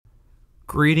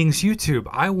Greetings, YouTube.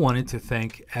 I wanted to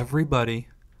thank everybody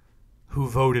who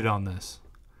voted on this.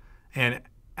 And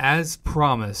as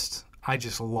promised, I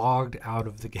just logged out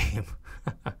of the game.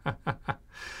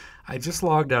 I just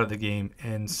logged out of the game,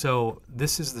 and so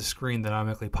this is the screen that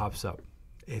automatically pops up.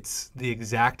 It's the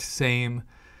exact same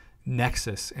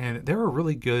Nexus, and there are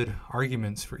really good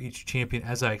arguments for each champion,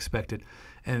 as I expected.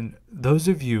 And those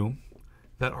of you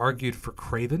that argued for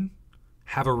Craven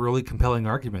have a really compelling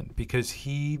argument because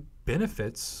he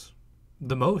benefits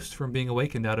the most from being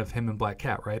awakened out of him and Black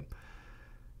Cat, right?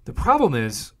 The problem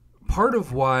is, part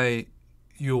of why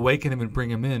you awaken him and bring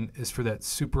him in is for that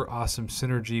super awesome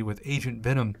synergy with Agent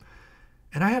Venom.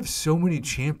 And I have so many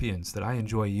champions that I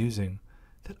enjoy using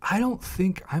that I don't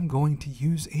think I'm going to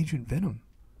use Agent Venom.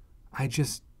 I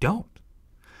just don't.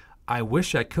 I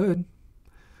wish I could,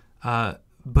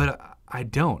 but I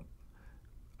don't.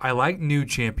 I like new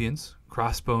champions.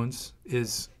 Crossbones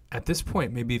is, at this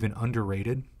point, maybe even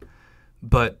underrated,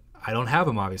 but I don't have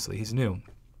him, obviously. He's new.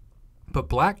 But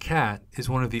Black Cat is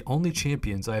one of the only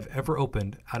champions I have ever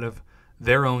opened out of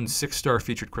their own 6-star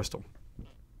featured crystal.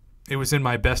 It was in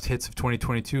my best hits of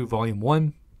 2022, Volume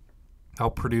 1.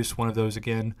 I'll produce one of those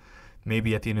again,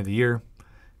 maybe at the end of the year.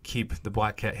 Keep the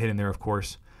Black Cat hit in there, of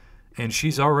course. And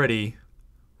she's already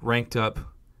ranked up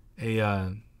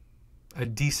a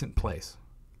decent place.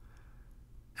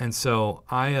 And so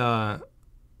I'm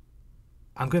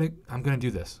gonna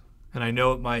do this. And I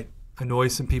know it might annoy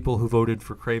some people who voted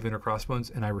for Craven or Crossbones,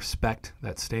 and I respect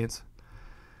that stance.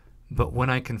 But when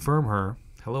I confirm her,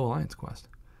 hello Alliance Quest,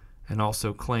 and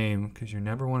also claim, because you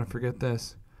never want to forget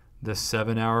this, the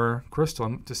 7-hour crystal,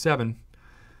 I'm up to 7,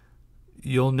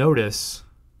 you'll notice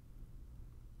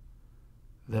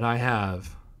that I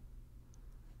have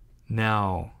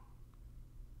now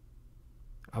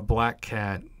a Black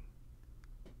Cat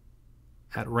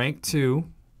at rank 2,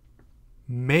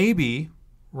 maybe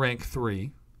rank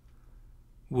 3.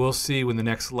 We'll see when the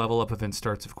next level up event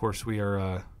starts. Of course, we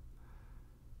are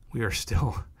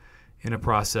still in a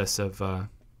process of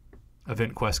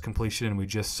event quest completion, and we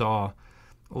just saw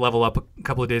level up a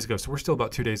couple of days ago, so we're still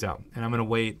about 2 days out. And I'm going to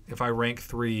wait. If I rank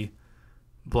 3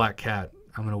 Black Cat,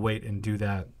 I'm going to wait and do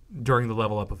that during the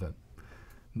level up event.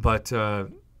 But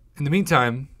in the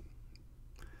meantime,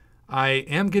 I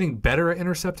am getting better at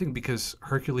intercepting because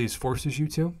Hercules forces you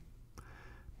to,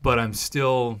 but I'm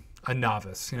still a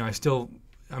novice. You know,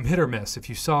 I'm hit or miss. If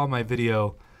you saw my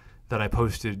video that I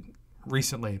posted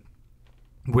recently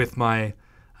with my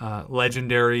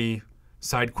legendary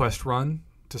side quest run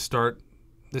to start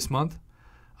this month,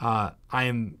 I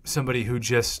am somebody who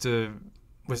just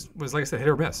was, like I said, hit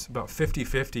or miss, about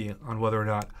 50-50 on whether or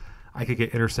not I could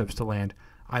get intercepts to land.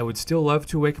 I would still love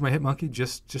to awaken my Hitmonkey,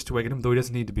 just to awaken him, though he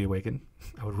doesn't need to be awakened.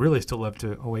 I would really still love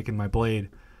to awaken my Blade.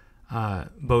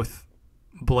 Both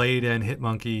Blade and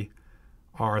Hitmonkey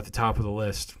are at the top of the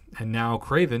list. And now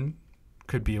Craven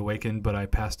could be awakened, but I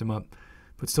passed him up.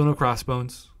 But still no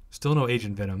Crossbones, still no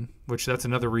Agent Venom, which that's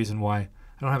another reason why I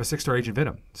don't have a 6-star Agent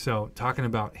Venom. So talking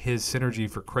about his synergy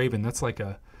for Craven, that's like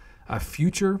a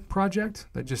future project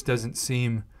that just doesn't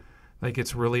seem like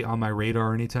it's really on my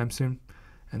radar anytime soon.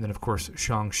 And then, of course,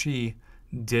 Shang-Chi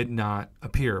did not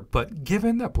appear. But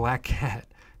given that Black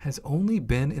Cat has only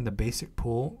been in the basic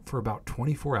pool for about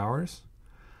 24 hours,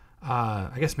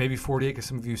 I guess maybe 48, because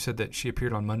some of you said that she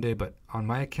appeared on Monday, but on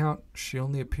my account, she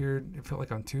only appeared, it felt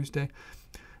like on Tuesday.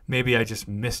 Maybe I just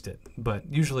missed it. But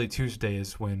usually Tuesday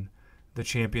is when the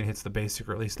champion hits the basic,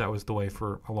 or at least that was the way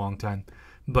for a long time.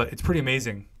 But it's pretty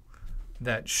amazing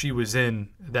that she was in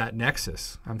that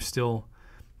Nexus. I'm still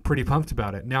pretty pumped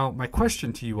about it. Now, my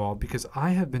question to you all, because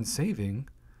I have been saving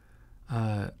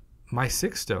my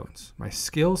 6 stones, my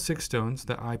skill 6 stones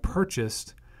that I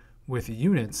purchased with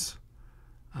units,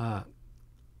 I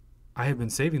have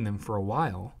been saving them for a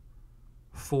while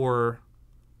for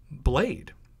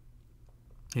Blade.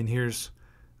 And here's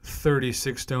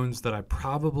 36 stones that I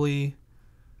probably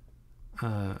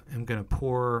am going to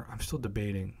pour. I'm still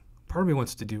debating. Part of me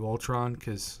wants to do Ultron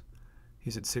because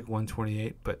he's at SIG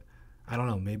 128, but I don't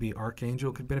know, maybe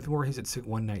Archangel could benefit more. He's at SIG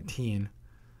 119.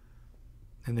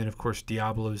 And then, of course,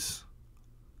 Diablo's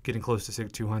getting close to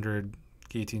SIG 200,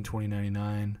 Guillotine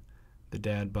 2099, the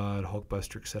Dad Bod,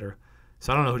 Hulkbuster, etc.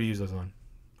 So I don't know who to use those on.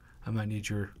 I might need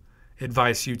your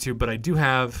advice, YouTube, but I do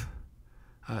have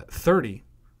 30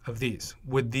 of these.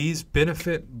 Would these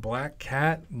benefit Black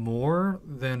Cat more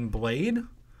than Blade?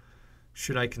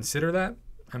 Should I consider that?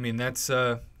 I mean, that's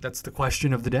the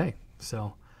question of the day.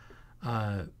 So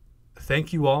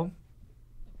thank you all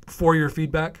for your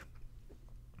feedback.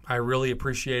 I really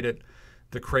appreciate it.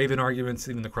 The Craven arguments,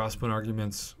 even the Crossbone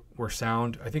arguments, were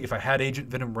sound. I think if I had Agent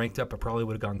Venom ranked up, I probably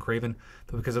would have gone Craven.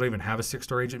 But because I don't even have a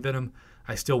 6-star Agent Venom,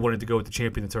 I still wanted to go with the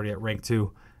champion that's already at rank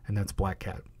 2, and that's Black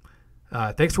Cat.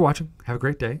 Thanks for watching. Have a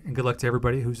great day, and good luck to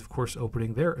everybody who's, of course,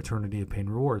 opening their Eternity of Pain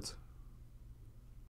rewards.